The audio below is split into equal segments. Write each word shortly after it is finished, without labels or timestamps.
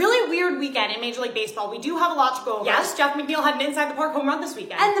weekend in Major League Baseball, we do have a lot to go over. Yes, Jeff McNeil had an inside-the-park home run this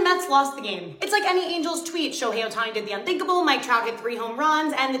weekend. And the Mets lost the game. It's like any Angels tweet. Shohei Ohtani did the unthinkable, Mike Trout hit 3 home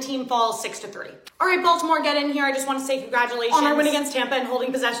runs, and the team falls 6-3. All right, Baltimore, get in here. I just want to say congratulations on our win against Tampa and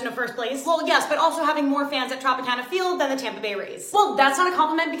holding possession of first place. Well, yes, but also having more fans at Tropicana Field than the Tampa Bay Rays. Well, that's not a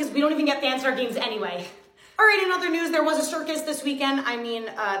compliment because we don't even get fans at our games anyway. All right, in other news, there was a circus this weekend. I mean,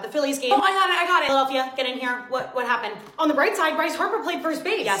 the Phillies game. Oh, I got it. Philadelphia, get in here. What happened? On the bright side, Bryce Harper played first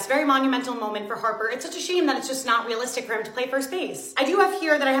base. Yes, very monumental moment for Harper. It's such a shame that it's just not realistic for him to play first base. I do have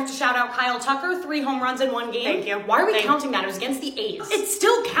here that I have to shout out Kyle Tucker, 3 home runs in 1 game. Thank you. Why are we counting that? It was against the A's. It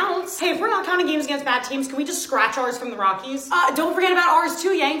still counts. Hey, if we're not counting games against bad teams, can we just scratch ours from the Rockies? Don't forget about ours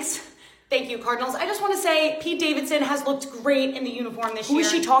too, Yanks. Thank you, Cardinals. I just want to say Pete Davidson has looked great in the uniform this year. Who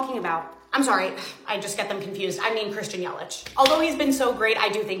is she talking about? I'm sorry, I just get them confused. I mean Christian Yelich. Although he's been so great, I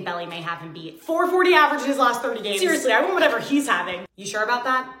do think Belly may have him beat. 440 average in his last 30 games. Seriously, I want whatever he's having. You sure about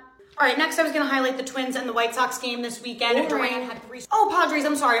that? All right, next I was gonna highlight the Twins and the White Sox game this weekend. Durant had 3. Oh, Padres,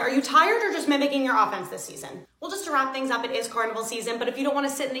 I'm sorry. Are you tired or just mimicking your offense this season? Well, just to wrap things up, it is carnival season, but if you don't want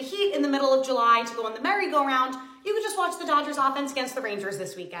to sit in the heat in the middle of July to go on the merry-go-round, you could just watch the Dodgers offense against the Rangers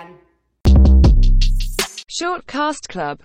this weekend. Short Cast Club